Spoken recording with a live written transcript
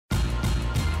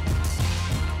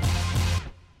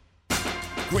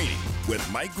Greeny with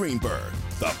Mike Greenberg,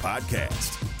 the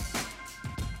podcast.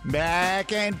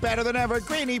 Back and better than ever.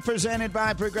 Greeny presented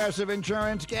by Progressive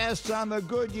Insurance. Guests on the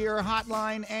Goodyear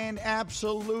Hotline and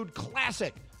absolute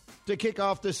classic to kick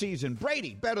off the season.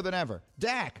 Brady, better than ever.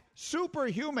 Dak,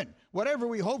 superhuman. Whatever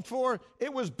we hoped for,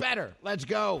 it was better. Let's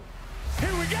go.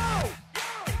 Here we go.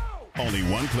 Only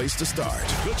one place to start.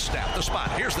 Good snap, the spot.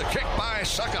 Here's the kick by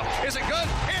Suckup. Is it good?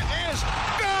 It is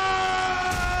good!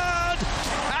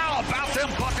 How about them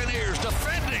Buccaneers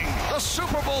defending the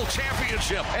Super Bowl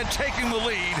championship and taking the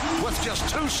lead with just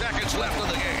 2 seconds left in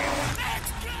the game?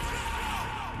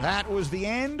 That was the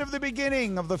end of the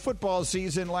beginning of the football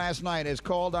season last night, as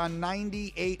called on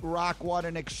 98 Rock. What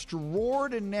an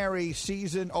extraordinary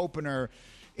season opener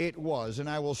it was. And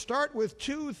I will start with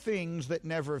two things that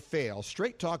never fail.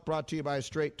 Straight Talk, brought to you by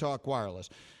Straight Talk Wireless.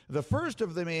 The first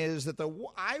of them is that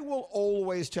I will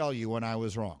always tell you when I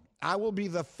was wrong. I will be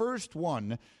the first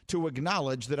one to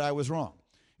acknowledge that I was wrong.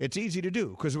 It's easy to do,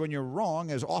 because when you're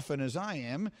wrong as often as I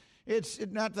am, it's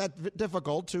not that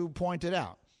difficult to point it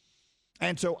out.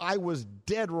 And so I was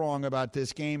dead wrong about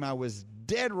this game. I was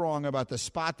dead wrong about the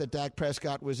spot that Dak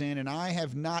Prescott was in, and I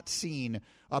have not seen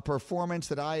a performance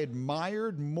that I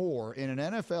admired more in an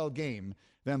NFL game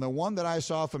than the one that I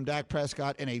saw from Dak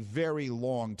Prescott in a very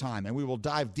long time. And we will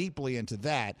dive deeply into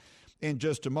that in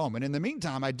just a moment. In the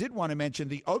meantime, I did want to mention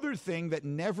the other thing that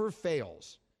never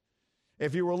fails.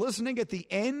 If you were listening at the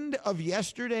end of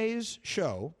yesterday's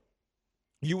show,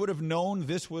 you would have known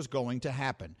this was going to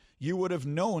happen. You would have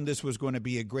known this was going to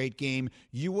be a great game.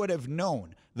 You would have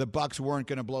known the Bucs weren't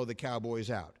going to blow the Cowboys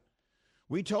out.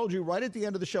 We told you right at the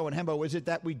end of the show, and Hembo, is it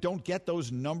that we don't get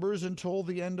those numbers until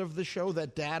the end of the show,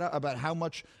 that data about how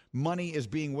much money is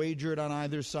being wagered on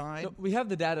either side? No, we have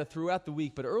the data throughout the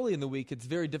week, but early in the week, it's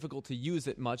very difficult to use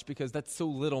it much because that's so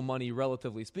little money,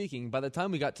 relatively speaking. By the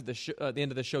time we got to the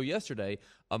end of the show yesterday,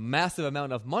 a massive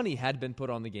amount of money had been put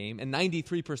on the game, and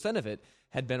 93% of it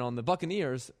had been on the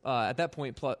Buccaneers, at that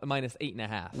point, minus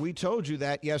 8.5. We told you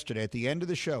that yesterday at the end of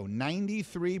the show.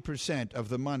 93% of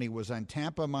the money was on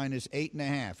Tampa minus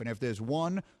 8.5. And if there's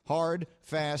one hard,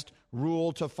 fast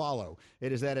rule to follow,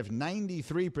 it is that if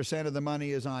 93% of the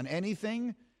money is on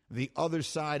anything, the other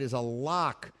side is a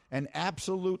lock, an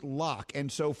absolute lock.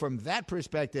 And so from that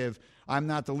perspective, I'm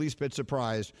not the least bit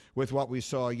surprised with what we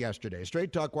saw yesterday.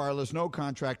 Straight Talk Wireless, no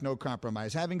contract, no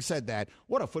compromise. Having said that,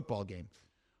 what a football game.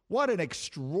 What an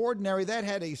extraordinary, that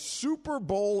had a Super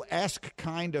Bowl-esque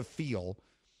kind of feel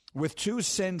with two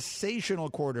sensational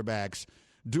quarterbacks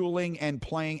dueling and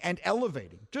playing and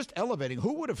elevating, just elevating.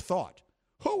 Who would have thought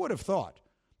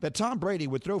that Tom Brady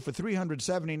would throw for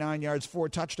 379 yards, 4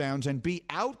 touchdowns, and be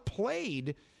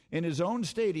outplayed in his own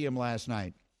stadium last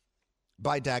night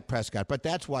by Dak Prescott? But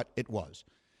that's what it was.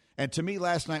 And to me,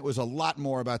 last night was a lot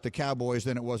more about the Cowboys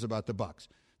than it was about the Bucs.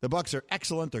 The Bucs are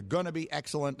excellent. They're going to be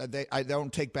excellent. I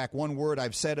don't take back one word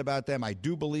I've said about them. I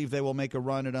do believe they will make a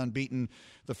run at unbeaten.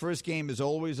 The first game is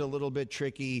always a little bit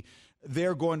tricky.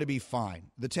 They're going to be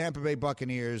fine. The Tampa Bay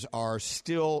Buccaneers are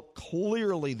still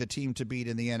clearly the team to beat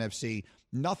in the NFC.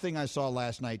 Nothing I saw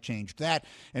last night changed that.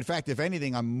 In fact, if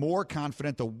anything, I'm more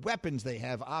confident the weapons they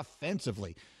have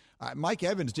offensively. Mike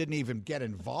Evans didn't even get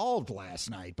involved last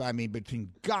night. I mean,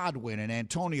 between Godwin and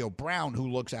Antonio Brown, who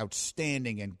looks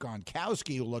outstanding, and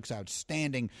Gronkowski, who looks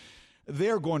outstanding,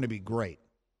 they're going to be great.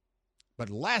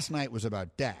 But last night was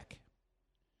about Dak.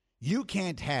 You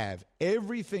can't have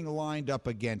everything lined up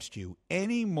against you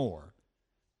any more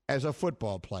as a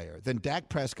football player than Dak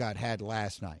Prescott had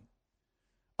last night.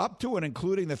 Up to and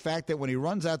including the fact that when he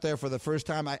runs out there for the first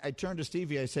time, I turned to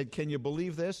Stevie, I said, can you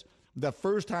believe this? The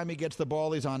first time he gets the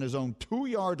ball, he's on his own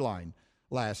 2-yard line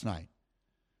last night.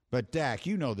 But Dak,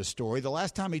 you know the story. The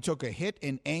last time he took a hit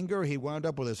in anger, he wound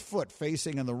up with his foot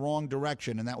facing in the wrong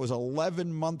direction, and that was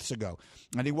 11 months ago.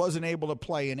 And he wasn't able to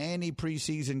play in any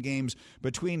preseason games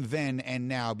between then and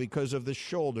now because of the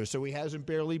shoulder. So he hasn't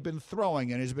barely been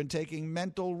throwing, and he's been taking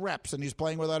mental reps, and he's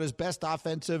playing without his best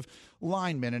offensive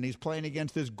lineman, and he's playing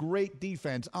against this great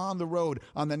defense on the road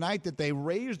on the night that they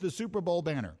raised the Super Bowl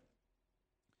banner.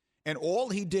 And all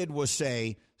he did was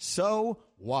say, so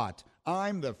what?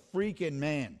 I'm the freaking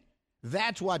man.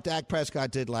 That's what Dak Prescott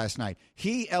did last night.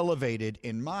 He elevated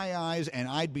in my eyes, and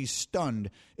I'd be stunned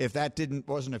if that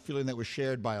wasn't a feeling that was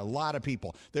shared by a lot of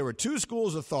people. There were two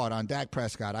schools of thought on Dak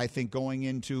Prescott, I think, going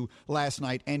into last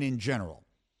night and in general.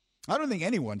 I don't think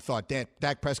anyone thought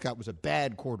Dak Prescott was a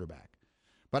bad quarterback,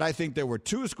 but I think there were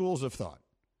two schools of thought.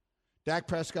 Dak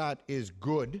Prescott is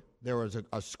good. There was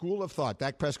a school of thought.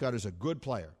 Dak Prescott is a good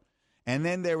player. And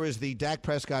then there was the Dak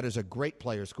Prescott is a great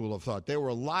player school of thought. There were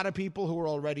a lot of people who were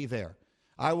already there.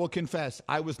 I will confess,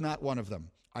 I was not one of them.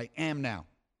 I am now.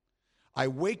 I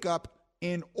wake up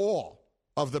in awe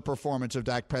of the performance of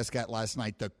Dak Prescott last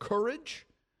night. The courage,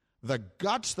 the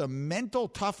guts, the mental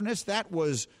toughness, that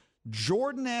was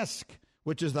Jordan-esque,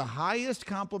 which is the highest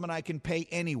compliment I can pay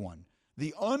anyone.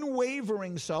 The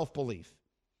unwavering self-belief.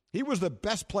 He was the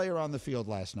best player on the field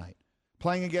last night,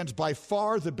 playing against by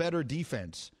far the better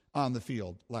defense on the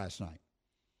field last night.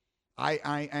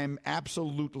 I am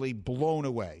absolutely blown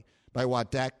away by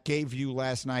what Dak gave you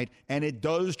last night, and it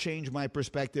does change my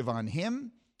perspective on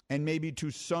him and maybe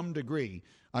to some degree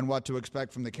on what to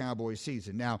expect from the Cowboys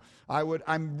season. Now,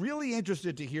 I'm really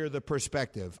interested to hear the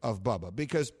perspective of Bubba,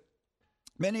 because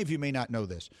many of you may not know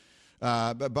this.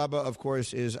 But Bubba, of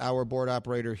course, is our board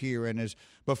operator here, and is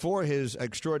before his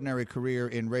extraordinary career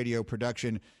in radio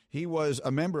production, he was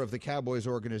a member of the Cowboys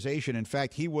organization. In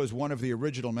fact, he was one of the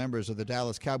original members of the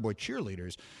Dallas Cowboy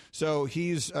cheerleaders. So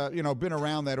he's been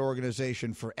around that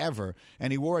organization forever,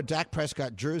 and he wore a Dak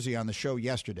Prescott jersey on the show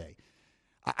yesterday.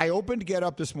 I opened Get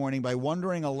Up this morning by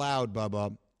wondering aloud,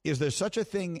 Bubba, is there such a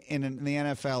thing in the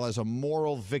NFL as a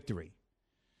moral victory?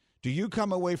 Do you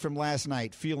come away from last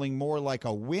night feeling more like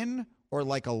a win or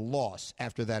like a loss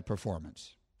after that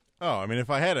performance? Oh, I mean, if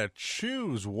I had to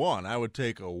choose one, I would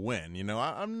take a win. You know,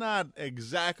 I'm not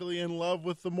exactly in love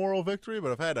with the moral victory,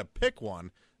 but if I had to pick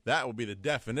one, that would be the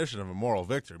definition of a moral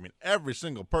victory. I mean, every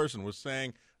single person was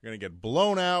saying, you're going to get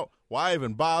blown out. Why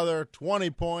even bother? 20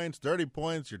 points, 30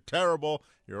 points, you're terrible,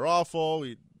 you're awful,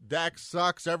 Dak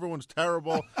sucks, everyone's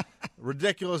terrible.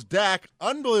 Ridiculous. Dak,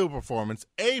 unbelievable performance,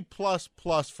 A++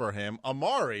 for him.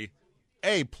 Amari,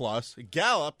 A+.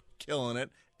 Gallup, killing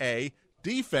it, A.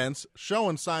 Defense,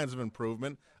 showing signs of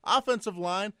improvement. Offensive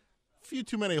line, a few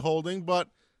too many holding, but,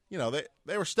 you know,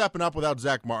 they were stepping up without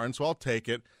Zach Martin, so I'll take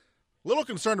it. A little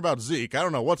concerned about Zeke. I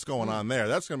don't know what's going on there.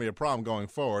 That's going to be a problem going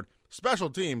forward. Special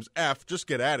teams, F, just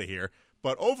get out of here.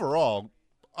 But overall,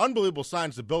 unbelievable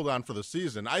signs to build on for the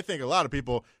season. I think a lot of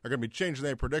people are going to be changing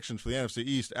their predictions for the NFC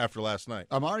East after last night.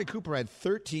 Amari Cooper had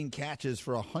 13 catches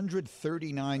for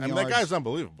 139 yards. That guy's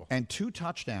unbelievable. And 2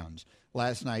 touchdowns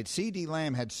last night. C.D.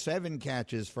 Lamb had 7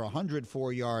 catches for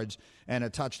 104 yards and a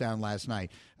touchdown last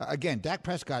night. Again, Dak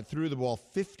Prescott threw the ball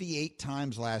 58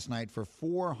 times last night for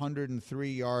 403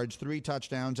 yards, 3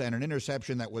 touchdowns, and an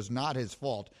interception that was not his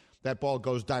fault. That ball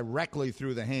goes directly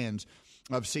through the hands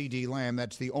of C.D. Lamb.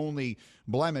 That's the only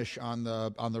blemish on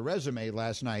the resume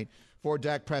last night for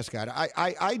Dak Prescott.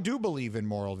 I do believe in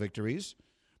moral victories,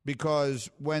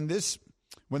 because when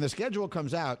the schedule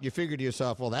comes out, you figure to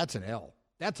yourself, well, that's an L.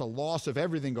 That's a loss if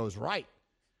everything goes right.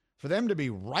 For them to be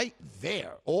right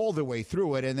there all the way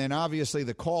through it, and then obviously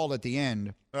the call at the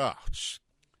end. Oh,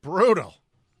 brutal.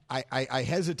 I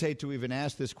hesitate to even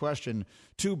ask this question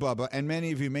to Bubba, and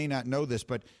many of you may not know this,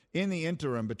 but in the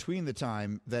interim, between the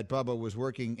time that Bubba was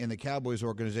working in the Cowboys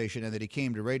organization and that he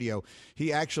came to radio,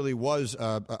 he actually was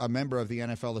a member of the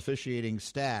NFL officiating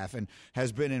staff and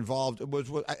has been involved,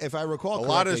 if I recall correctly,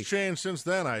 a lot has changed since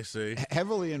then, I see.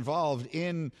 Heavily involved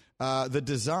in the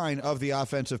design of the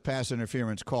offensive pass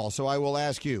interference call. So I will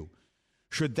ask you,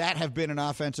 should that have been an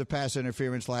offensive pass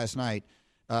interference last night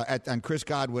on Chris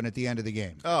Godwin at the end of the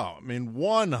game? Oh, I mean,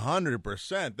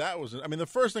 100%. That was, I mean, the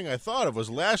first thing I thought of was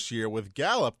last year with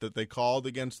Gallup that they called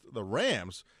against the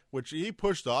Rams, which he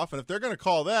pushed off. And if they're going to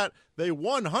call that, they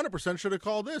 100% should have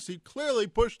called this. He clearly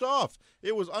pushed off.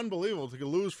 It was unbelievable to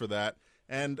lose for that.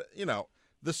 And, you know,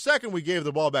 the second we gave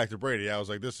the ball back to Brady, I was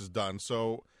like, this is done.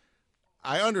 So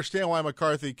I understand why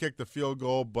McCarthy kicked the field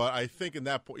goal, but I think in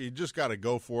that point, you just got to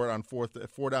go for it on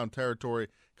four down territory,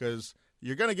 because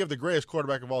you're going to give the greatest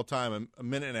quarterback of all time a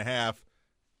minute and a half,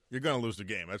 you're going to lose the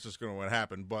game. That's just going to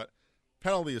happen. But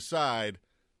penalty aside,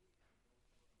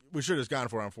 we should have gone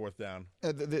for it on 4th down.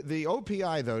 The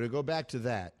OPI, though, to go back to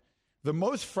that, the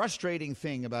most frustrating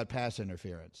thing about pass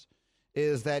interference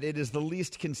is that it is the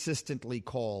least consistently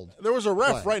called. There was a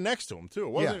ref play right next to him, too.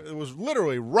 It was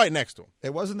literally right next to him.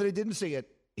 It wasn't that he didn't see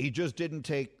it. He just didn't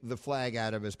take the flag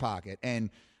out of his pocket. And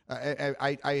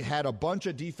I had a bunch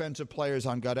of defensive players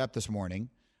on Gut Up this morning.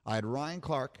 I had Ryan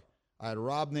Clark, I had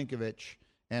Rob Ninkovich,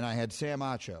 and I had Sam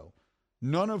Acho,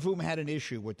 none of whom had an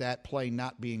issue with that play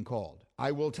not being called.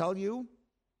 I will tell you,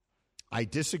 I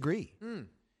disagree.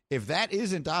 If that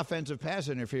isn't offensive pass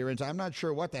interference, I'm not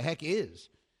sure what the heck is.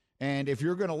 And if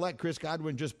you're going to let Chris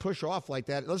Godwin just push off like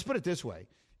that, let's put it this way.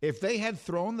 If they had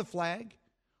thrown the flag,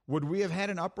 would we have had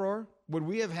an uproar? Would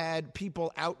we have had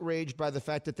people outraged by the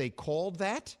fact that they called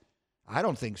that? I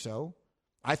don't think so.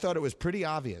 I thought it was pretty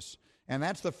obvious. And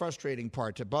that's the frustrating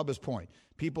part, to Bubba's point.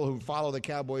 People who follow the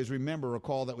Cowboys remember a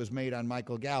call that was made on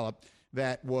Michael Gallup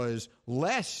that was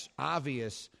less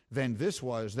obvious than this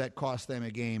was that cost them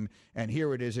a game, and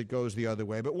here it is, it goes the other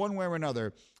way. But one way or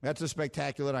another, that's a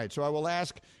spectacular night. So I will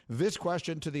ask this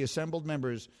question to the assembled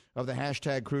members of the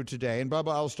hashtag crew today. And,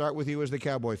 Bubba, I'll start with you as the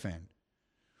Cowboy fan.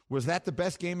 Was that the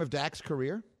best game of Dak's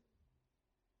career?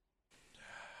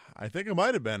 I think it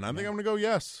might have been. I think I'm going to go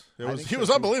yes. He was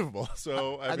so, unbelievable.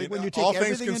 So I mean, think when you take all things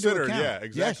everything into considered, account, yeah,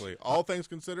 exactly. yes. All things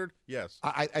considered, yes.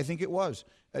 I think it was.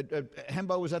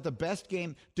 Hembo, was that the best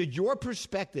game? Did your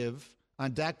perspective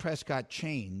on Dak Prescott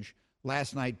change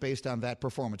last night based on that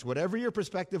performance? Whatever your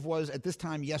perspective was at this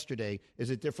time yesterday, is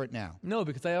it different now? No,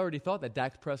 because I already thought that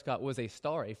Dak Prescott was a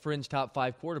star, a fringe top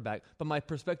 5 quarterback, but my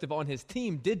perspective on his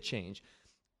team did change.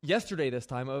 Yesterday this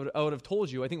time, I would have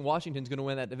told you I think Washington's going to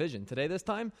win that division. Today this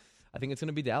time, I think it's going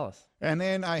to be Dallas. And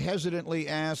then I hesitantly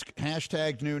ask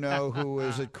hashtag Nuno, who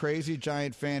is a crazy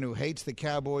Giant fan who hates the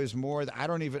Cowboys more.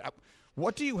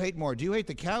 What do you hate more? Do you hate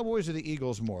the Cowboys or the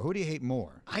Eagles more? Who do you hate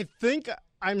more? I think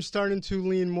I'm starting to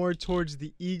lean more towards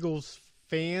the Eagles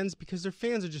fans because their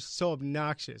fans are just so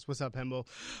obnoxious. What's up, Hembo?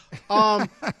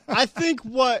 I think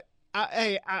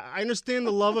I understand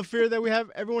the love affair that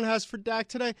everyone has for Dak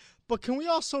today, but can we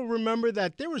also remember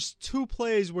that there was 2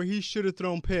 plays where he should have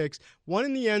thrown picks, one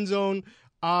in the end zone,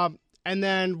 and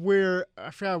then where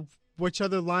I forgot which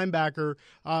other linebacker,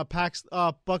 Bucks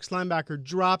linebacker,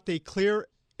 dropped a clear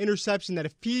interception that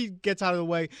if he gets out of the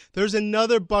way, there's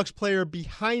another Bucks player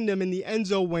behind him in the end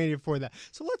zone waiting for that.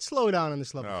 So let's slow down on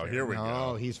this level. Oh, here we go.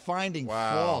 Oh, he's finding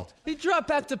fault. He dropped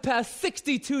back to pass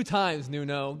 62 times,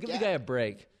 Nuno. Give the guy a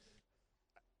break.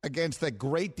 Against that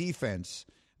great defense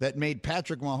that made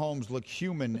Patrick Mahomes look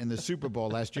human in the Super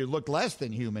Bowl last year, looked less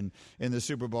than human in the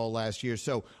Super Bowl last year.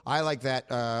 So I like that.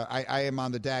 I am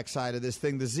on the Dak side of this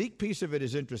thing. The Zeke piece of it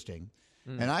is interesting,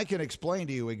 and I can explain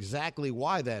to you exactly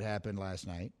why that happened last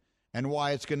night and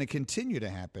why it's going to continue to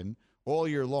happen all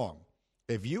year long.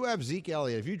 If you have Zeke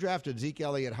Elliott, if you drafted Zeke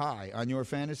Elliott high on your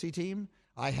fantasy team,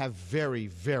 I have very,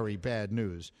 very bad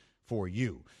news for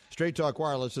you. Straight Talk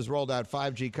Wireless has rolled out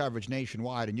 5G coverage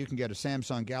nationwide, and you can get a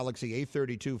Samsung Galaxy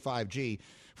A32 5G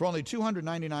for only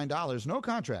 $299, no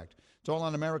contract. It's all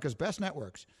on America's best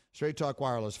networks. Straight Talk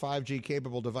Wireless,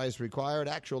 5G-capable device required.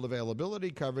 Actual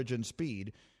availability, coverage, and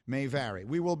speed may vary.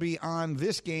 We will be on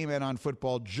this game and on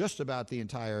football just about the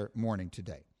entire morning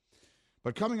today.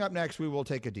 But coming up next, we will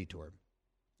take a detour,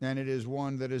 and it is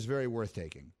one that is very worth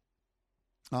taking.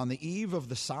 On the eve of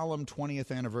the solemn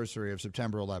 20th anniversary of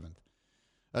September 11th,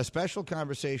 a special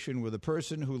conversation with a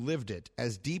person who lived it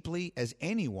as deeply as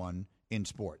anyone in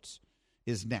sports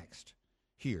is next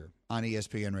here on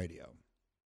ESPN Radio.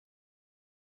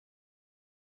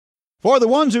 For the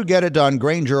ones who get it done,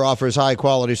 Grainger offers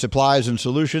high-quality supplies and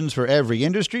solutions for every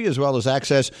industry, as well as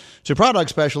access to product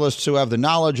specialists who have the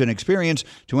knowledge and experience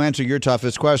to answer your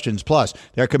toughest questions. Plus,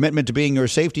 their commitment to being your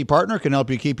safety partner can help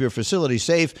you keep your facility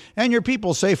safe and your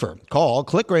people safer. Call,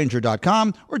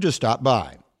 clickgrainger.com, or just stop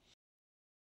by.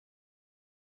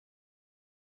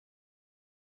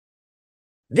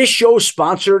 This show is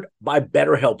sponsored by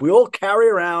BetterHelp. We all carry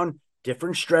around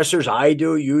different stressors. I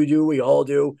do, you do, we all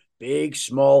do, big,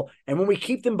 small. And when we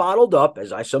keep them bottled up,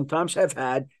 as I sometimes have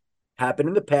had happen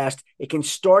in the past, it can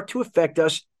start to affect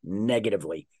us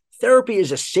negatively. Therapy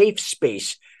is a safe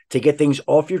space to get things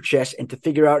off your chest and to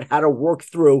figure out how to work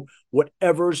through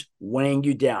whatever's weighing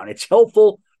you down. It's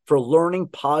helpful for learning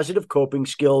positive coping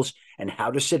skills and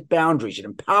how to set boundaries. It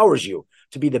empowers you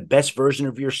to be the best version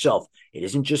of yourself. It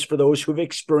isn't just for those who have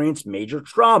experienced major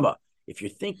trauma. If you're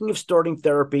thinking of starting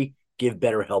therapy, give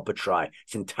BetterHelp a try.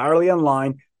 It's entirely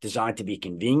online, designed to be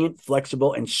convenient,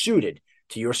 flexible, and suited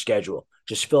to your schedule.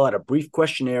 Just fill out a brief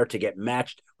questionnaire to get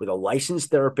matched with a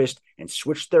licensed therapist and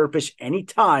switch therapists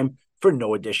anytime for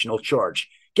no additional charge.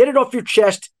 Get it off your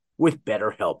chest with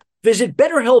BetterHelp. Visit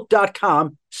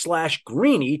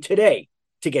BetterHelp.com/Greeny today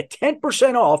to get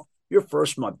 10% off your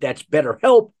first month. That's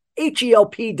BetterHelp,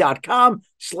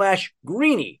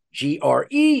 HELP.com/Greeny,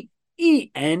 GREENY.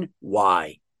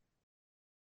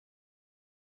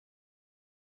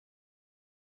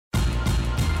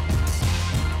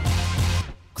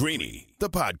 Greeny, the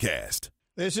podcast.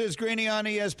 This is Greeny on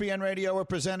ESPN Radio. We're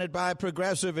presented by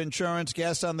Progressive Insurance.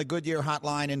 Guests on the Goodyear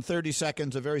Hotline in 30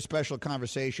 seconds. A very special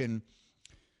conversation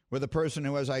with a person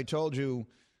who, as I told you,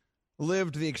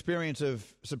 lived the experience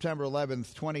of September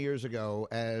 11th 20 years ago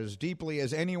as deeply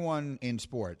as anyone in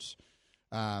sports.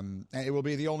 It will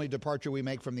be the only departure we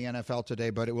make from the NFL today,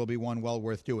 but it will be one well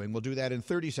worth doing. We'll do that in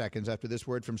 30 seconds after this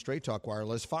word from Straight Talk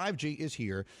Wireless. 5G is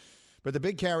here, but the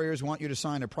big carriers want you to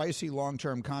sign a pricey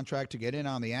long-term contract to get in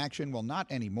on the action. Well,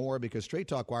 not anymore, because Straight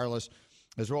Talk Wireless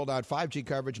has rolled out 5G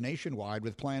coverage nationwide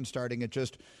with plans starting at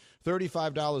just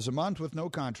 $35 a month with no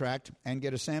contract, and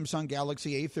get a Samsung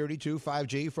Galaxy A32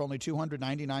 5G for only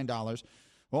 $299.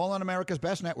 All on America's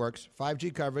best networks,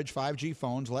 5G coverage, 5G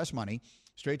phones, less money,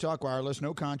 Straight Talk Wireless,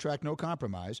 no contract, no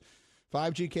compromise.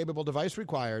 5G capable device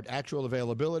required. Actual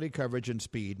availability, coverage, and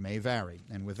speed may vary.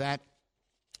 And with that,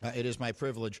 it is my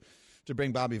privilege to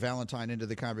bring Bobby Valentine into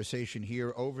the conversation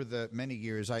here. Over the many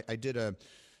years, I did a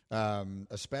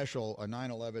special, a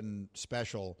 9/11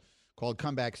 special called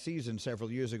Comeback Season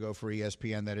several years ago for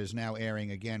ESPN that is now airing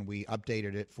again. We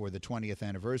updated it for the 20th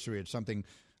anniversary. It's something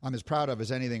I'm as proud of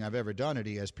as anything I've ever done at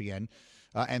ESPN.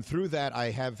 And through that,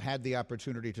 I have had the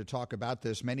opportunity to talk about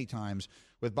this many times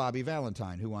with Bobby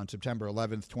Valentine, who on September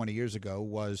 11th, 20 years ago,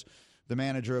 was the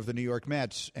manager of the New York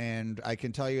Mets. And I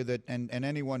can tell you that, and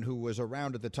anyone who was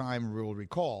around at the time will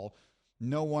recall,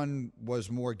 no one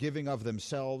was more giving of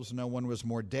themselves. No one was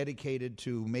more dedicated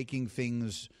to making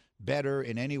things better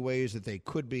in any ways that they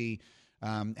could be,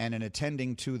 and in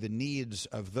attending to the needs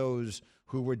of those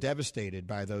who were devastated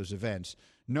by those events.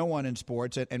 No one in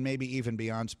sports, and maybe even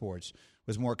beyond sports,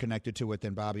 was more connected to it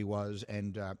than Bobby was.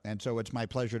 And so it's my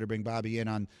pleasure to bring Bobby in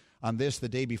on this, the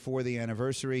day before the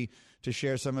anniversary, to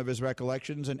share some of his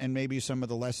recollections and maybe some of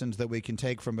the lessons that we can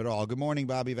take from it all. Good morning,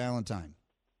 Bobby Valentine.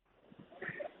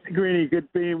 Greeny,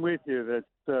 good being with you.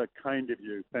 That's kind of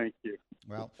you. Thank you.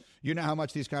 Well, you know how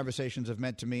much these conversations have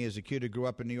meant to me as a kid who grew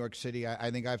up in New York City.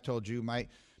 I think I've told you my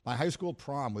high school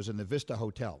prom was in the Vista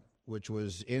Hotel, which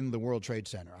was in the World Trade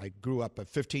Center. I grew up a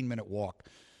 15-minute walk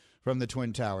from the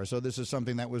Twin Towers. So this is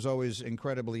something that was always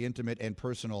incredibly intimate and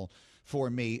personal for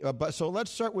me. But so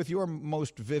let's start with your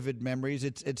most vivid memories.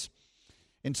 It's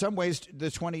in some ways,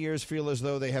 the 20 years feel as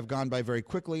though they have gone by very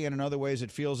quickly, and in other ways,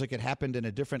 it feels like it happened in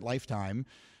a different lifetime.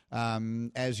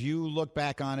 As you look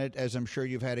back on it, as I'm sure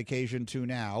you've had occasion to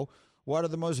now, what are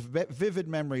the most vivid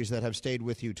memories that have stayed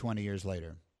with you 20 years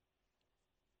later?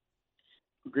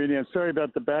 Greeny, I'm sorry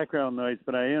about the background noise,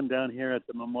 but I am down here at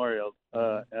the memorial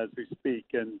as we speak,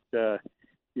 and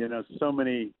so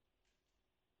many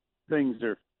things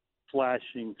are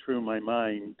flashing through my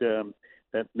mind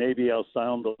that maybe I'll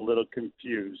sound a little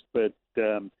confused, but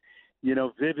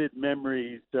vivid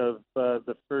memories of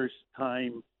the first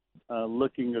time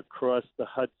looking across the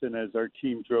Hudson as our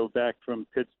team drove back from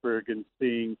Pittsburgh and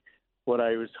seeing what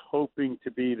I was hoping to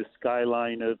be the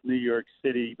skyline of New York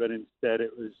City, but instead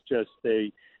it was just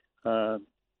an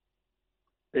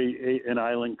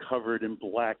island covered in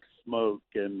black smoke,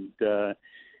 and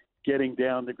getting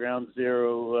down to ground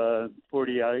zero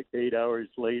 48 hours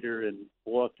later and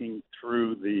walking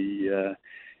through the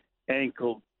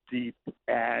ankle-deep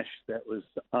ash that was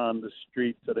on the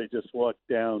streets that I just walked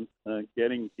down,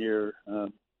 getting here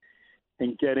and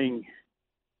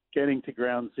getting to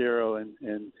ground zero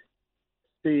and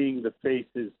seeing the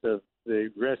faces of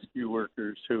the rescue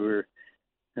workers who were,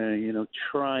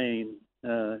 trying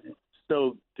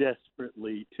so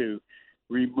desperately to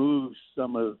remove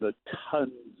some of the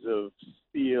tons of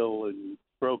steel and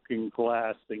broken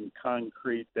glass and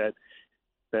concrete that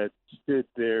stood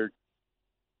there,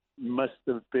 must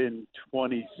have been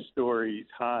 20 stories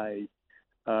high.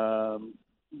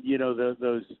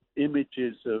 Those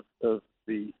images of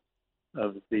the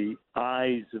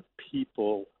eyes of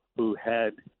people who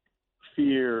had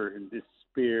fear and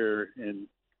despair and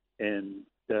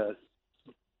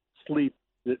sleep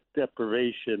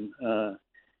deprivation.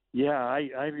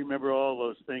 I remember all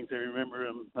those things. I remember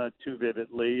them too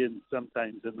vividly, and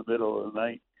sometimes in the middle of the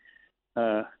night,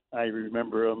 I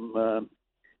remember them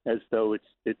as though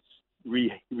it's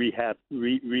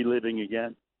reliving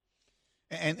again.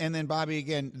 And then, Bobby,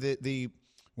 again, the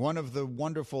one of the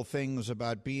wonderful things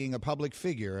about being a public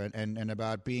figure and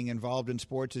about being involved in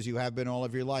sports, as you have been all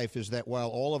of your life, is that while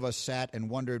all of us sat and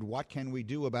wondered, what can we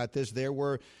do about this, there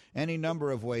were any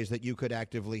number of ways that you could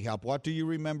actively help. What do you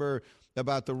remember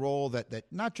about the role that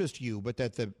not just you, but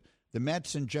that the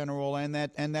Mets in general and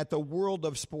that the world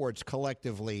of sports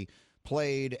collectively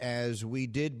played as we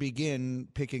did begin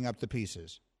picking up the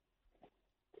pieces?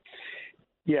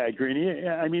 Yeah, Greeny.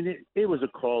 I mean, it was a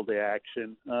call to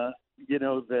action.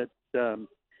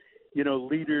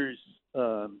 Leaders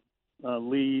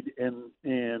lead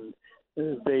and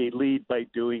they lead by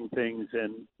doing things,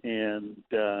 and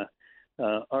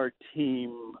our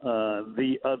team,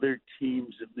 the other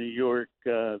teams of New York,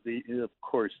 of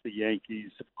course the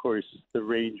Yankees, of course the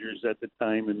Rangers at the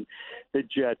time, and the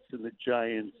Jets and the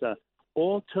Giants,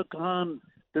 all took on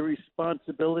the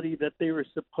responsibility that they were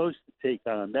supposed to take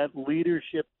on, that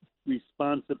leadership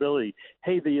responsibility.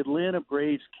 Hey, the Atlanta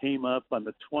Braves came up on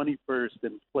the 21st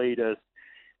and played us,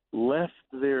 left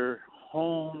their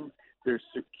home their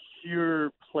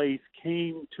secure place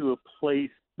came to a place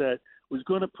that was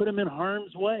going to put them in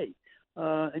harm's way.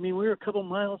 I mean, we were a couple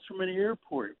miles from an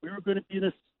airport. We were going to be in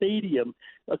a stadium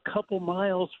a couple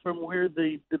miles from where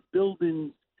the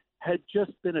buildings had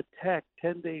just been attacked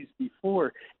 10 days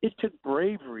before. It took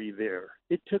bravery there.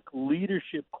 It took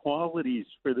leadership qualities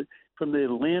from the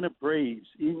Atlanta Braves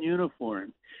in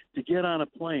uniform to get on a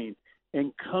plane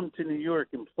and come to New York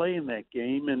and play in that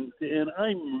game. And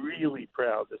I'm really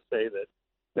proud to say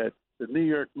that the New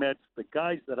York Mets, the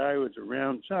guys that I was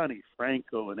around, Johnny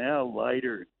Franco and Al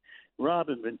Leiter,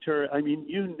 Robin Ventura, I mean,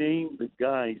 you name the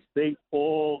guys, they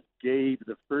all gave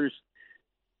the first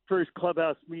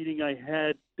clubhouse meeting I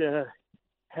had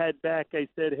back. I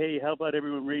said, hey, how about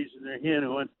everyone raising their hand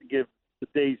who wants to give the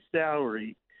day's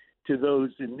salary to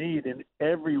those in need? And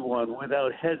everyone,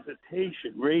 without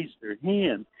hesitation, raised their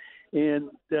hand. And,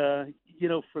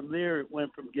 from there it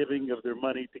went from giving of their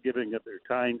money to giving of their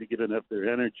time to giving of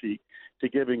their energy to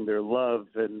giving their love.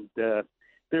 And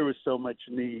there was so much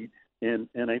need. And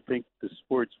I think the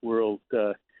sports world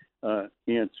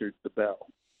answered the bell.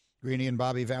 Greeny and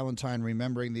Bobby Valentine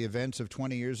remembering the events of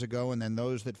 20 years ago and then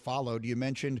those that followed. You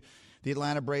mentioned the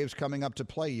Atlanta Braves coming up to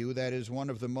play you. That is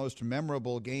one of the most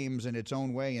memorable games in its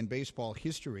own way in baseball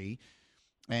history.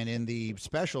 And in the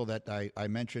special that I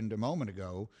mentioned a moment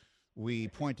ago, we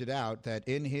pointed out that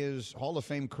in his Hall of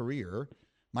Fame career,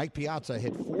 Mike Piazza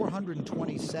hit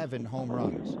 427 home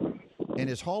runs. In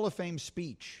his Hall of Fame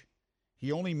speech,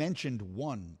 he only mentioned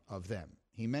one of them.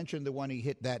 He mentioned the one he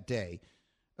hit that day.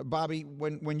 Bobby,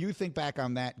 when you think back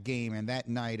on that game and that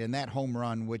night and that home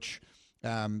run, which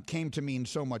came to mean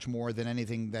so much more than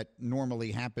anything that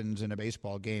normally happens in a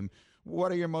baseball game, what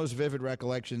are your most vivid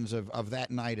recollections of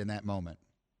that night and that moment?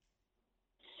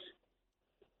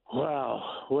 Wow.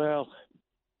 Well,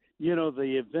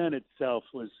 the event itself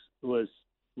was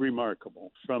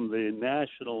remarkable. From the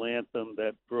national anthem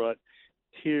that brought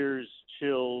tears,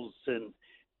 chills, and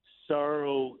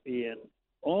sorrow, and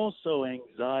also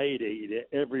anxiety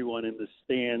to everyone in the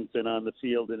stands and on the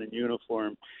field and in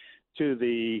uniform, to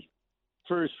the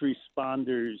first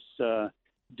responders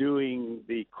doing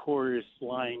the chorus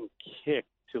line kick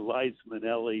to Liza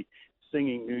Minnelli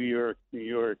singing New York, New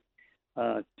York,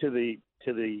 to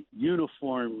the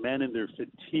uniformed men in their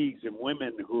fatigues and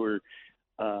women who were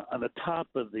on the top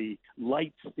of the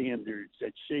light standards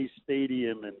at Shea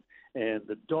Stadium, and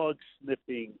the dog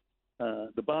sniffing,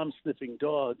 the bomb sniffing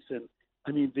dogs. And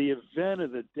I mean, the event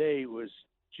of the day was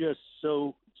just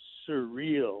so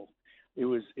surreal. It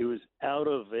was out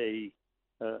of a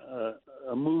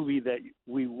movie that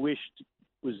we wished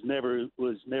was never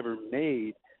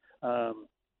made.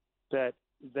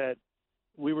 That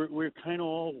we were kind of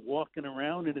all walking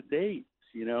around in a daze,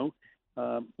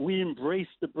 We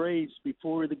embraced the Braves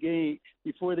before the game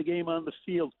on the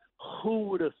field. Who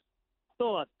would have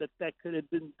thought that could have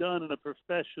been done in a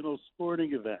professional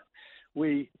sporting event?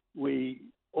 We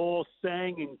all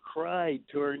sang and cried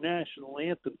to our national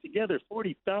anthem together,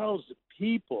 40,000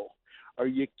 people. Are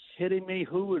you kidding me?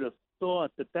 Who would have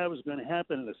thought that was going to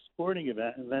happen in a sporting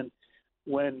event? And then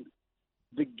when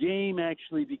the game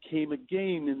actually became a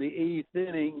game in the eighth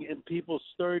inning and people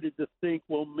started to think,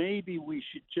 well, maybe we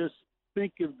should just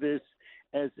think of this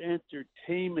as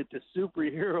entertainment. The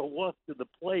superhero walks to the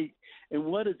plate, and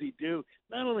what does he do?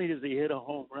 Not only does he hit a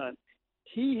home run,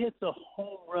 he hits a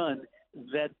home run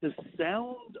that the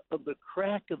sound of the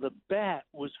crack of the bat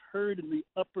was heard in the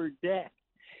upper deck,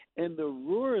 and the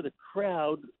roar of the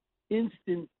crowd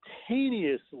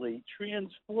instantaneously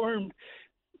transformed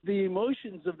the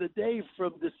emotions of the day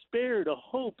from despair to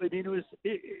hope. I mean,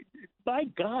 by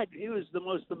God, it was the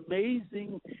most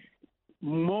amazing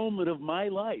moment of my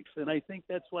life. And I think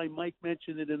that's why Mike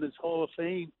mentioned it in his Hall of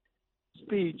Fame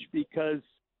speech, because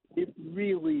it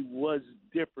really was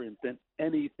different than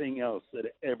anything else that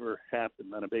ever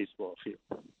happened on a baseball field.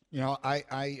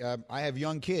 I have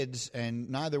young kids,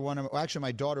 and neither one of them, well, actually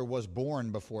my daughter was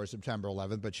born before September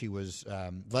 11th, but she was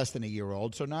less than a year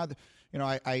old. So neither,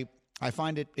 I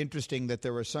find it interesting that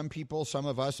there are some people, some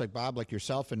of us, like Bob, like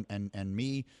yourself and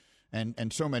me,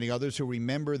 and so many others who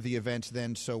remember the events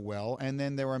then so well. And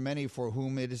then there are many for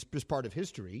whom it is just part of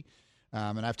history.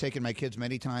 And I've taken my kids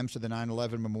many times to the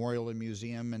 9/11 Memorial and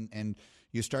Museum, and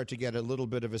you start to get a little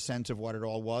bit of a sense of what it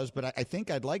all was. But I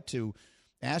think I'd like to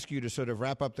ask you to sort of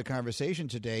wrap up the conversation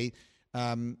today.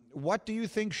 What do you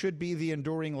think should be the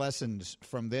enduring lessons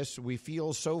from this? We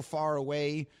feel so far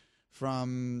away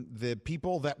from the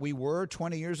people that we were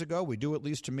 20 years ago. We do, at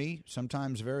least to me,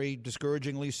 sometimes very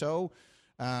discouragingly so.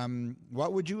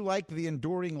 What would you like the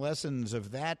enduring lessons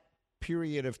of that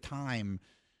period of time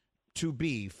to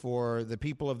be for the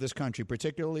people of this country,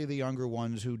 particularly the younger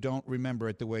ones who don't remember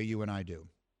it the way you and I do?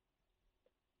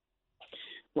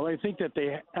 Well, I think that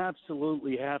they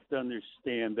absolutely have to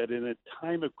understand that in a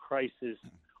time of crisis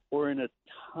or in a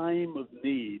time of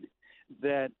need,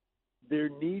 that there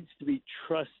needs to be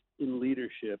trust in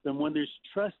leadership. And when there's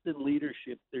trust in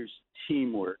leadership, there's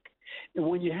teamwork. And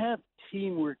when you have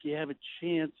teamwork, you have a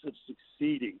chance of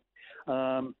succeeding.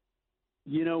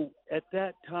 At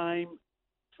that time,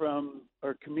 from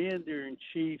our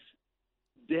commander-in-chief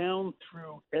down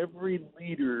through every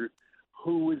leader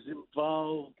who was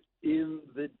involved in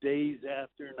the days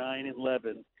after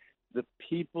 9/11, the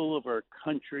people of our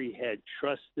country had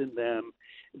trust in them.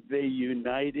 They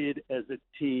united as a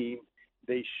team.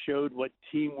 They showed what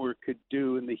teamwork could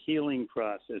do in the healing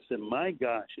process. And my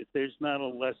gosh, if there's not a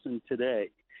lesson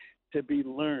today to be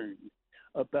learned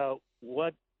about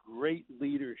what great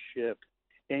leadership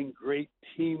and great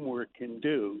teamwork can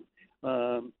do,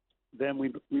 then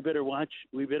we better watch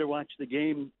the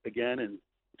game again and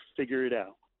figure it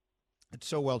out. It's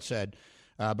so well said.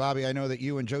 Bobby, I know that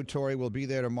you and Joe Torre will be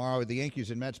there tomorrow. The Yankees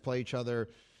and Mets play each other.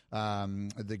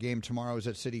 The game tomorrow is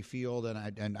at Citi Field,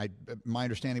 and my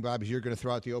understanding, Bob, is you're going to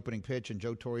throw out the opening pitch, and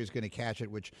Joe Torre is going to catch it,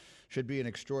 which should be an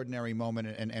extraordinary moment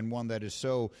and one that is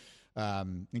so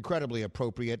incredibly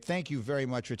appropriate. Thank you very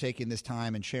much for taking this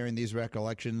time and sharing these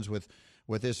recollections with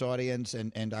this audience,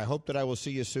 and I hope that I will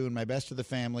see you soon. My best to the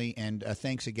family, and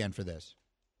thanks again for this.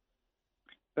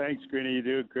 Thanks, Greeny. You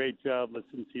do a great job.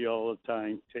 Listen to you all the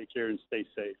time. Take care and stay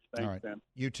safe. Thanks, all right. man.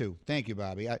 You too. Thank you,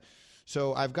 Bobby.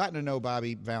 So I've gotten to know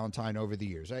Bobby Valentine over the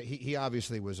years. He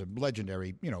obviously was a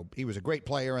legendary, he was a great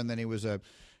player, and then he was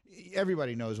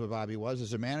everybody knows what Bobby was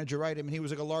as a manager, right? I mean, he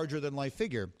was like a larger-than-life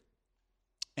figure.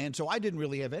 And so I didn't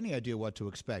really have any idea what to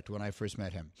expect when I first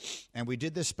met him. And we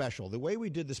did this special. The way we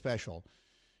did the special,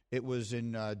 it was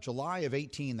in July of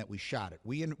 2018 that we shot it.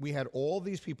 We had all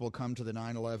these people come to the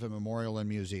 9/11 Memorial and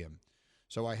Museum.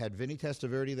 So I had Vinny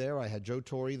Testaverde there. I had Joe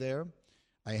Torre there.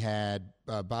 I had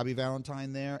Bobby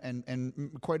Valentine there,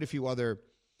 and quite a few other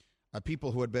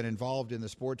people who had been involved in the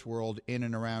sports world in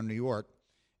and around New York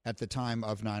at the time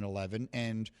of 9/11.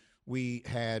 And we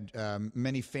had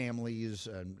many families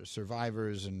and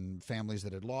survivors and families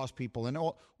that had lost people, and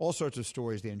all sorts of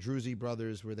stories. The Andruzzi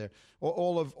brothers were there.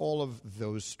 All of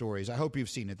those stories. I hope you've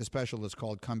seen it. The special is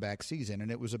called Comeback Season, and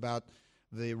it was about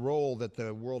the role that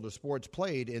the world of sports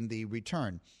played in the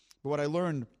return. But what I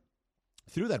learned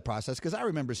through that process, because I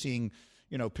remember seeing,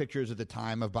 pictures at the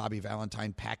time of Bobby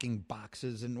Valentine packing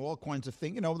boxes and all kinds of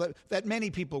things, that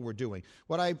many people were doing.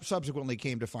 What I subsequently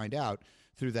came to find out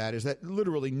through that is that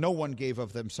literally no one gave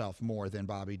of themselves more than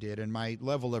Bobby did, and my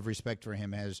level of respect for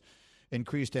him has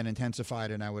increased and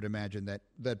intensified, and I would imagine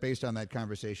that based on that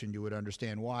conversation you would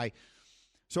understand why.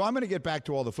 So I'm going to get back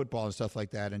to all the football and stuff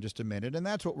like that in just a minute, and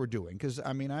that's what we're doing, because,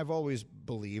 I've always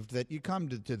believed that you come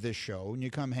to this show and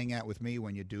you come hang out with me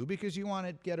when you do because you want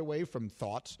to get away from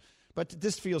thoughts, but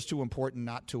this feels too important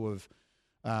not to have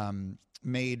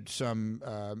made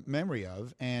some memory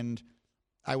of. And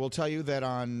I will tell you that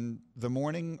on the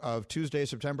morning of Tuesday,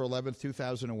 September 11th,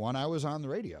 2001, I was on the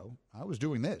radio. I was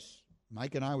doing this.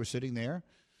 Mike and I were sitting there.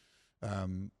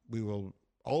 We will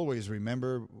always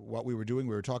remember what we were doing.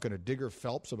 We were talking to Digger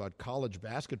Phelps about college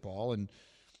basketball, and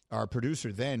our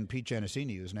producer then, Pete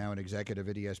Genesini, who's now an executive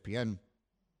at ESPN,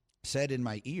 said in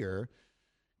my ear,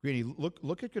 Greeny,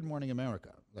 look at Good Morning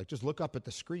America. Like, just look up at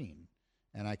the screen.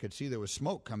 And I could see there was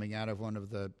smoke coming out of one of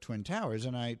the Twin Towers,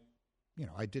 and I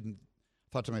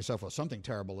thought to myself, well, something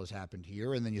terrible has happened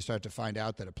here. And then you start to find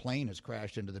out that a plane has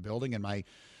crashed into the building. And my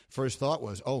first thought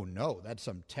was, oh, no, that's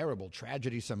some terrible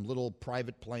tragedy, some little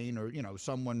private plane or,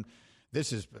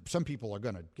 some people are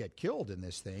going to get killed in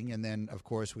this thing. And then, of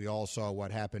course, we all saw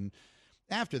what happened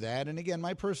after that. And again,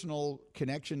 my personal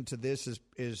connection to this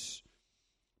is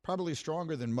probably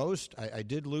stronger than most. I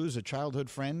did lose a childhood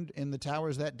friend in the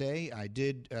towers that day. I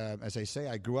did, as I say,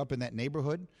 I grew up in that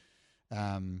neighborhood.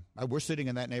 We're sitting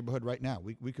in that neighborhood right now.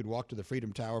 We could walk to the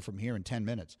Freedom Tower from here in 10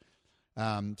 minutes.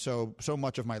 So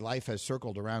much of my life has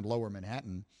circled around Lower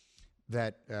Manhattan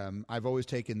that I've always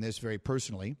taken this very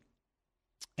personally.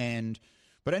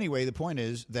 But anyway, the point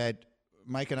is that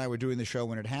Mike and I were doing the show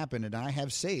when it happened, and I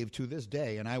have saved to this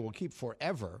day, and I will keep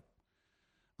forever,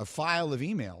 a file of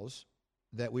emails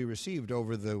that we received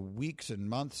over the weeks and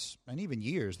months and even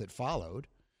years that followed.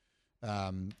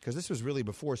 Because this was really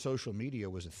before social media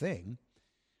was a thing,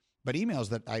 but emails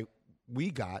that we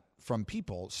got from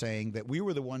people saying that we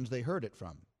were the ones they heard it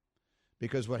from.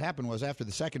 Because what happened was after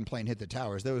the second plane hit the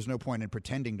towers, there was no point in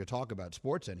pretending to talk about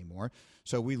sports anymore.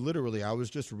 So I was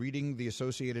just reading the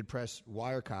Associated Press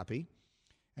wire copy,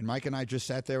 And Mike and I just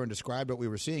sat there and described what we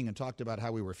were seeing and talked about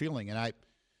how we were feeling. And I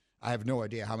have no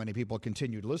idea how many people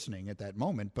continued listening at that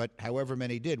moment, but however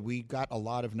many did, we got a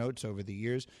lot of notes over the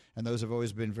years, and those have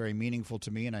always been very meaningful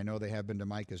to me, and I know they have been to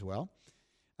Mike as well.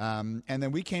 And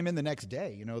then we came in the next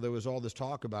day. You know, there was all this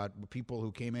talk about people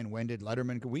who came in. When did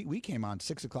Letterman? We came on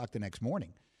 6 o'clock the next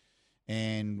morning,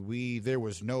 and there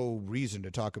was no reason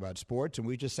to talk about sports, and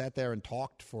we just sat there and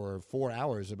talked for 4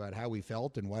 hours about how we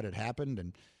felt and what had happened.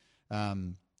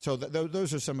 And so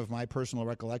those are some of my personal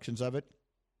recollections of it,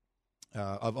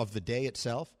 of the day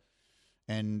itself,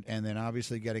 and then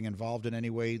obviously getting involved in any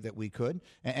way that we could.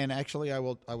 And actually, I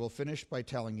will finish by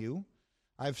telling you,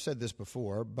 I've said this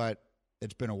before, but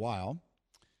it's been a while,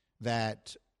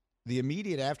 that the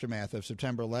immediate aftermath of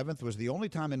September 11th was the only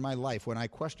time in my life when I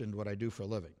questioned what I do for a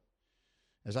living.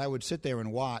 As I would sit there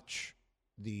and watch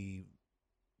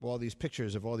all these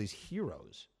pictures of all these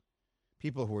heroes,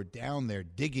 people who are down there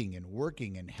digging and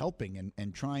working and helping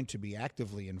and trying to be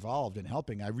actively involved in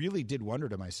helping, I really did wonder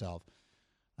to myself,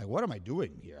 like, what am I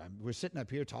doing here? We're sitting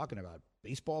up here talking about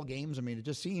baseball games. I mean, it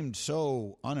just seemed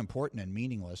so unimportant and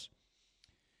meaningless.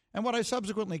 And what I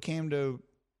subsequently came to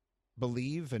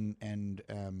believe and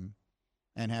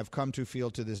have come to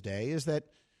feel to this day is that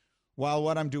while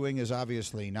what I'm doing is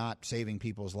obviously not saving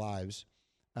people's lives,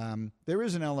 there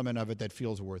is an element of it that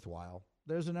feels worthwhile.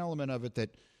 There's an element of it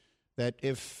that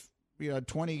if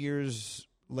 20 years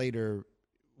later,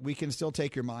 we can still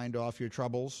take your mind off your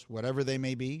troubles, whatever they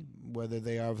may be, whether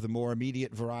they are of the more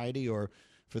immediate variety or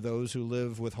for those who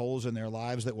live with holes in their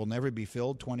lives that will never be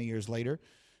filled 20 years later.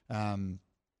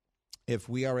 If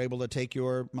we are able to take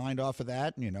your mind off of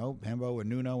that, Hembo and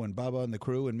Nuno and Bubba and the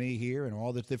crew and me here and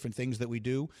all the different things that we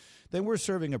do, then we're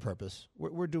serving a purpose.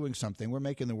 We're doing something. We're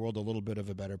making the world a little bit of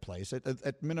a better place.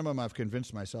 At minimum, I've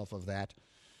convinced myself of that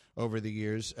over the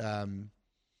years.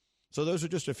 So those are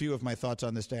just a few of my thoughts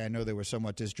on this day. I know they were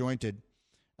somewhat disjointed.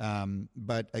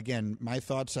 But again, my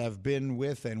thoughts have been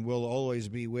with and will always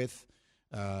be with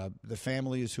the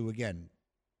families who, again,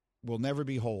 will never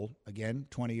be whole again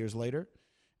 20 years later.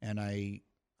 And I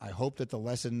hope that the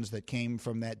lessons that came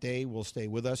from that day will stay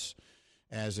with us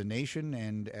as a nation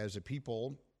and as a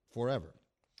people forever.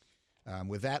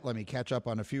 With that, let me catch up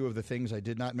on a few of the things I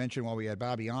did not mention while we had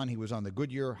Bobby on. He was on the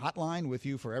Goodyear hotline with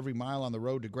you for every mile on the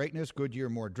road to greatness. Goodyear,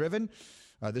 more driven.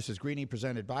 This is Greeny,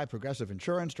 presented by Progressive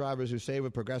Insurance. Drivers who save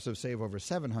with Progressive save over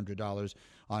 $700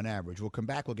 on average. We'll come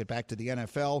back. We'll get back to the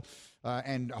NFL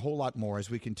and a whole lot more as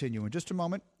we continue. In just a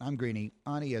moment, I'm Greeny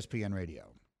on ESPN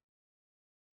Radio.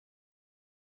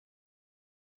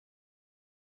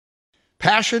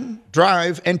 Passion,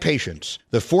 drive, and patience.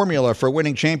 The formula for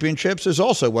winning championships is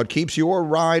also what keeps your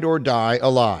ride or die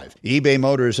alive. eBay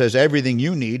Motors has everything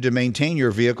you need to maintain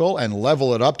your vehicle and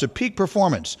level it up to peak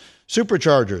performance.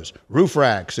 Superchargers, roof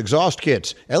racks, exhaust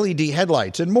kits, LED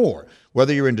headlights, and more.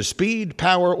 Whether you're into speed,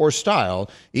 power, or style,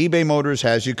 eBay Motors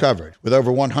has you covered. With over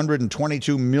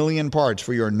 122 million parts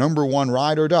for your number one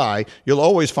ride or die, you'll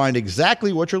always find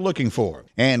exactly what you're looking for.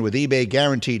 And with eBay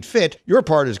Guaranteed Fit, your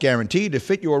part is guaranteed to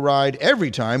fit your ride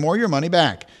every time or your money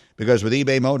back. Because with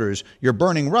eBay Motors, you're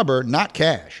burning rubber, not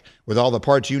cash. With all the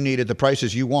parts you need at the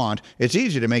prices you want, it's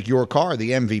easy to make your car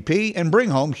the MVP and bring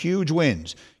home huge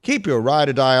wins. Keep your ride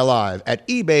or die alive at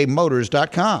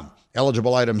ebaymotors.com.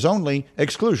 Eligible items only.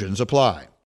 Exclusions apply.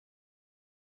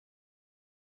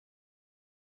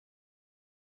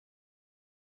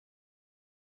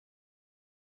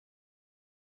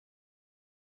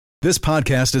 This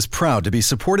podcast is proud to be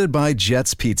supported by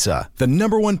Jets Pizza, the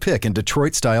 #1 pick in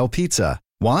Detroit-style pizza.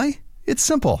 Why? It's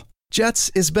simple. Jets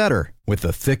is better. With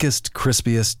the thickest,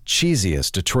 crispiest,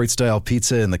 cheesiest Detroit-style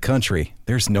pizza in the country,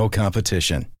 there's no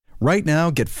competition. Right now,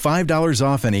 get $5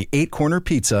 off any 8-corner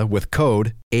pizza with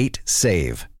code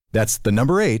 8SAVE. That's the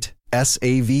number 8,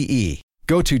 SAVE.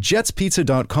 Go to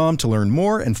jetspizza.com to learn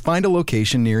more and find a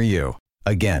location near you.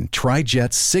 Again, try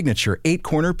Jet's signature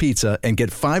 8-corner pizza and get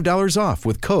 $5 off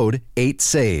with code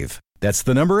 8SAVE. That's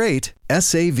the number 8,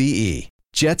 SAVE.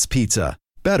 Jet's Pizza.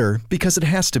 Better because it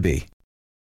has to be.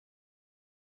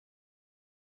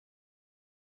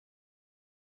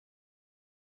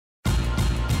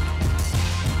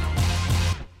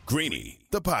 Greeny,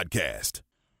 the podcast.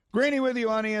 Greeny with you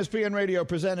on ESPN Radio,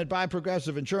 presented by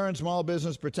Progressive Insurance. Small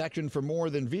business protection for more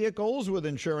than vehicles with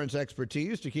insurance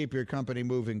expertise to keep your company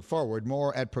moving forward.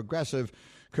 More at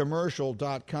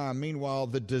progressivecommercial.com. Meanwhile,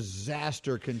 the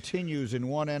disaster continues in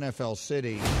one NFL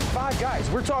city. 5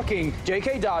 guys. We're talking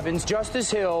J.K. Dobbins,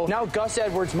 Justice Hill, now Gus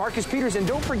Edwards, Marcus Peters, and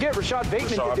don't forget Rashad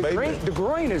Bateman. The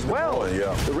groin as well.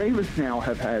 The Ravens now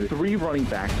have had 3 running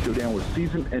backs go down with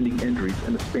season-ending injuries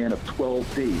in the span of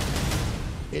 12 days.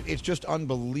 It's just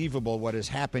unbelievable what has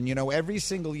happened. You know, every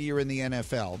single year in the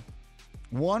NFL,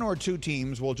 one or two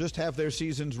teams will just have their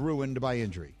seasons ruined by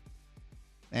injury.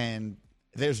 And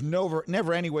there's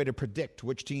never any way to predict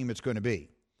which team it's going to be.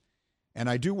 And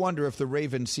I do wonder if the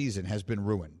Ravens season has been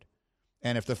ruined.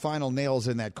 And if the final nails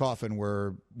in that coffin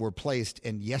were placed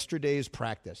in yesterday's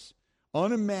practice.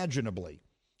 Unimaginably,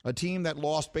 a team that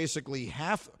lost basically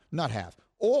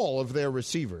all of their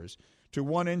receivers to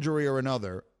one injury or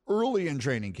another early in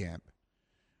training camp,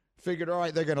 figured, all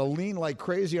right, they're going to lean like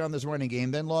crazy on this running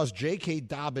game, then lost J.K.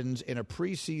 Dobbins in a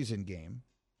preseason game.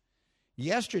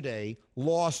 Yesterday,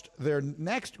 lost their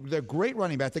great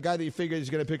running back, the guy that you figured is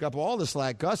going to pick up all the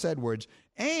slack, Gus Edwards,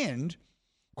 and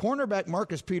cornerback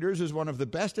Marcus Peters, who's one of the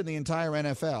best in the entire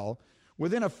NFL,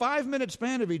 within a 5-minute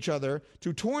span of each other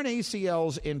to torn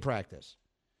ACLs in practice.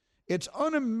 It's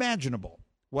unimaginable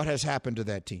what has happened to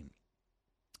that team.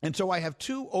 And so I have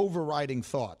two overriding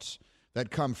thoughts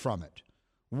that come from it.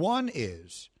 One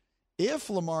is, if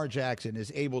Lamar Jackson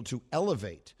is able to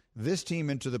elevate this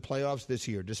team into the playoffs this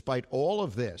year, despite all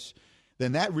of this,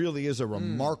 then that really is a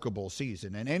remarkable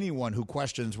season. And anyone who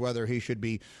questions whether he should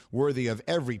be worthy of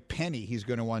every penny he's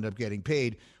going to wind up getting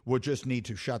paid would just need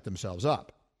to shut themselves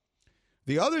up.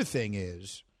 The other thing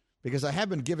is, because I have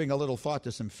been giving a little thought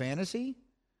to some fantasy,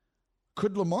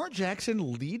 could Lamar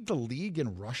Jackson lead the league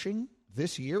in rushing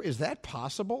this year? Is that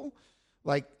possible?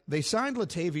 Like, they signed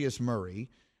Latavius Murray.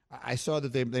 I saw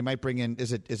that they might bring in,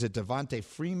 is it Devontae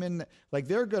Freeman? Like,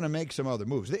 they're going to make some other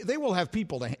moves. They will have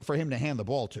people for him to hand the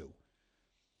ball to.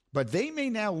 But they may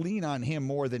now lean on him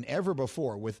more than ever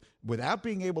before without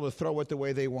being able to throw it the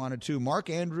way they wanted to. Mark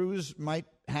Andrews might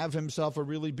have himself a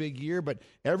really big year, but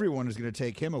everyone is going to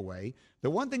take him away. The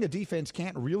one thing a defense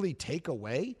can't really take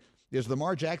away is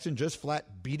Lamar Jackson just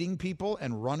flat beating people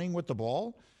and running with the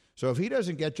ball. So if he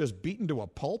doesn't get just beaten to a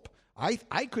pulp,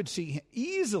 I could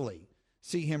easily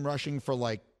see him rushing for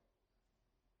like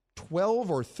 1,200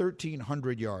 or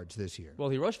 1,300 yards this year. Well,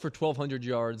 he rushed for 1,200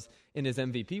 yards in his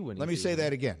MVP winning Let me season. say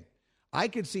that again. I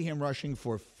could see him rushing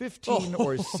for 1,500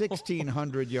 or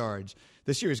 1,600 yards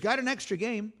this year. He's got an extra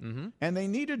game, and they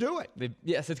need to do it.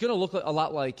 Yes, it's going to look a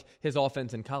lot like his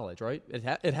offense in college, right?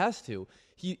 It has to.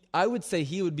 I would say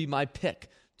he would be my pick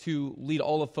to lead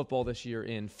all of football this year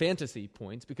in fantasy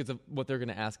points because of what they're going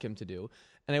to ask him to do.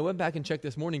 And I went back and checked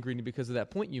this morning, Greeny, because of that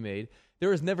point you made.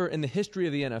 There has never in the history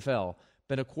of the NFL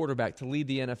been a quarterback to lead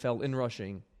the NFL in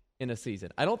rushing in a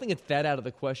season. I don't think it's that out of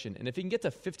the question. And if he can get to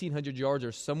 1,500 yards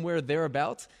or somewhere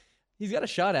thereabouts, he's got a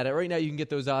shot at it. Right now you can get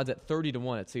those odds at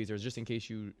 30-1 at Caesars, just in case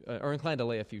you are inclined to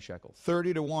lay a few shekels.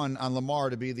 30-1 on Lamar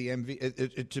to be the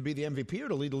MVP or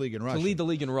to lead the league in rushing? To lead the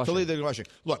league in rushing. To lead the league in rushing.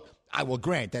 Look, I will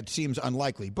grant that seems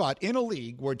unlikely, but in a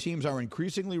league where teams are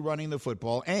increasingly running the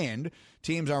football and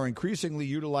teams are increasingly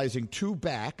utilizing two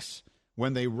backs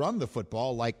when they run the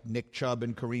football, like Nick Chubb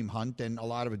and Kareem Hunt, and a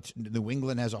lot of it, New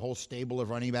England has a whole stable of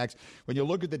running backs. When you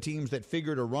look at the teams that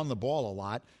figure to run the ball a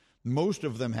lot, most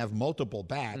of them have multiple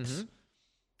backs.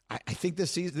 I think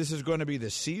this is going to be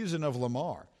the season of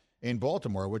Lamar in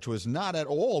Baltimore, which was not at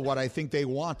all what I think they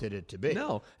wanted it to be.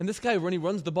 No, and this guy, when he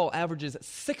runs the ball, averages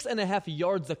 6.5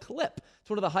 yards a clip. It's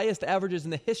one of the highest averages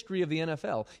in the history of the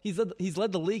NFL. He's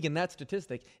led the league in that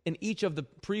statistic in each of the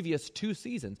previous 2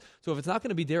 seasons. So if it's not going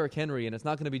to be Derrick Henry and it's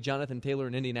not going to be Jonathan Taylor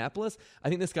in Indianapolis, I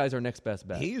think this guy's our next best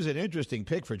bet. He's an interesting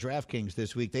pick for DraftKings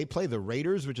this week. They play the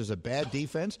Raiders, which is a bad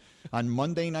defense, on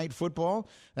Monday Night Football.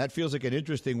 That feels like an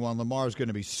interesting one. Lamar's going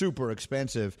to be super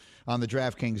expensive on the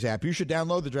DraftKings app. You should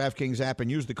download the DraftKings app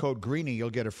and use the code Greeny. You'll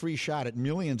get a free shot at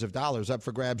millions of dollars up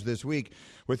for grabs this week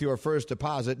with your first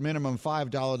deposit. Minimum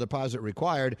 $5 deposit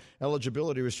required.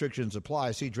 Eligibility restrictions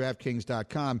apply. See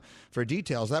DraftKings.com for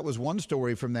details. That was one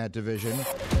story from that division.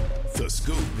 The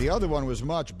Scoop. The other one was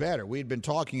much better. We'd been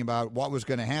talking about what was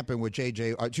going to happen with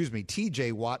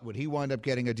T.J. Watt. Would he wind up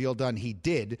getting a deal done? He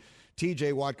did.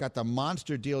 T.J. Watt got the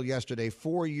monster deal yesterday,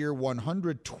 4-year,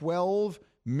 $112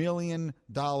 million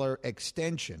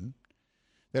extension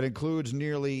that includes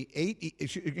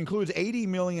 $80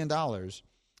 million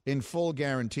in full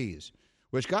guarantees,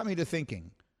 which got me to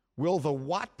thinking, will the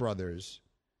Watt brothers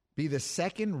be the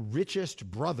second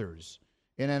richest brothers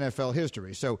in NFL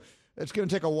history? So it's going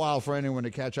to take a while for anyone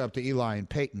to catch up to Eli and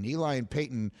Peyton. Eli and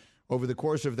Peyton, over the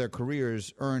course of their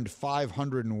careers, earned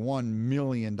 $501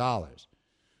 million.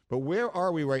 But where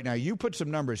are we right now? You put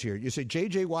some numbers here. You say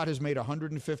J.J. Watt has made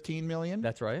 $115 million?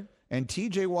 That's right. And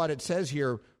T.J. Watt, it says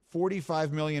here,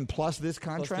 $45 million plus this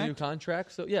contract? Plus the new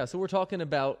contract. So we're talking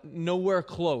about nowhere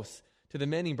close to the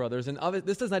Manning brothers. And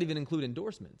this does not even include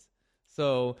endorsements.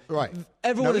 So right.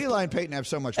 Eli and Peyton have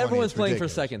so much money. Everyone's playing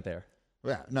ridiculous. for second there.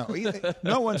 Yeah,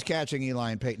 no one's catching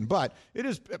Eli and Peyton. But it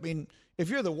is, I mean, if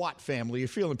you're the Watt family, you're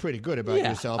feeling pretty good about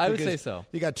yourself. I would say so.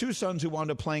 You got two sons who wound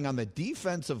up playing on the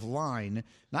defensive line,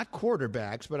 not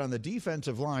quarterbacks, but on the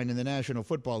defensive line in the National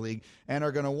Football League, and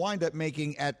are going to wind up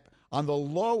making on the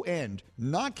low end,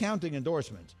 not counting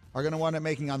endorsements, are going to wind up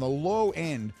making on the low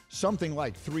end something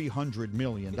like $300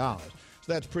 million. So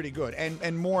that's pretty good.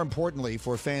 And more importantly,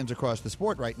 for fans across the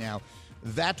sport right now,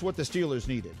 that's what the Steelers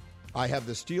needed. I have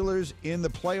the Steelers in the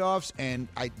playoffs, and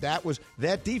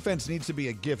that defense needs to be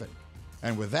a given.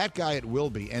 And with that guy, it will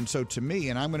be. And so to me,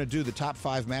 and I'm going to do the top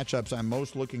 5 matchups I'm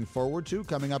most looking forward to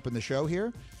coming up in the show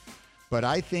here, but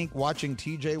I think watching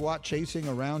TJ Watt chasing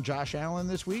around Josh Allen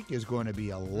this week is going to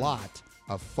be a lot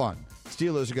of fun.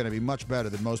 Steelers are going to be much better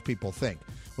than most people think.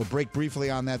 We'll break briefly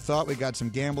on that thought. We got some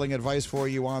gambling advice for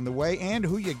you on the way, and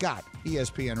who you got,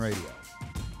 ESPN Radio.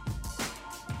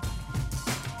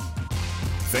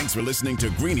 Thanks for listening to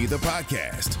Greeny the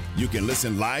podcast. You can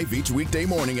listen live each weekday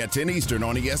morning at 10 Eastern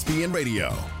on ESPN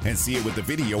Radio and see it with the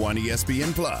video on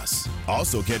ESPN Plus.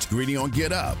 Also catch Greeny on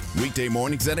Get Up weekday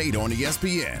mornings at 8 on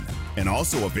ESPN and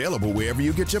also available wherever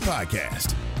you get your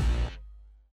podcast.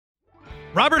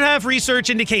 Robert Half research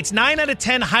indicates 9 out of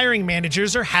 10 hiring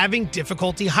managers are having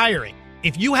difficulty hiring.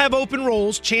 If you have open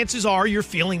roles, chances are you're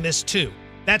feeling this too.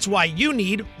 That's why you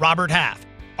need Robert Half.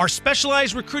 Our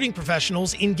specialized recruiting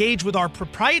professionals engage with our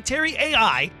proprietary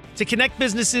AI to connect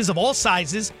businesses of all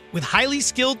sizes with highly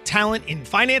skilled talent in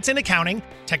finance and accounting,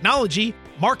 technology,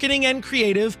 marketing and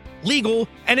creative, legal,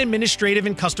 and administrative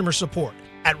and customer support.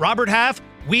 At Robert Half,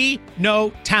 we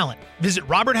know talent. Visit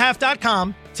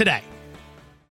roberthalf.com today.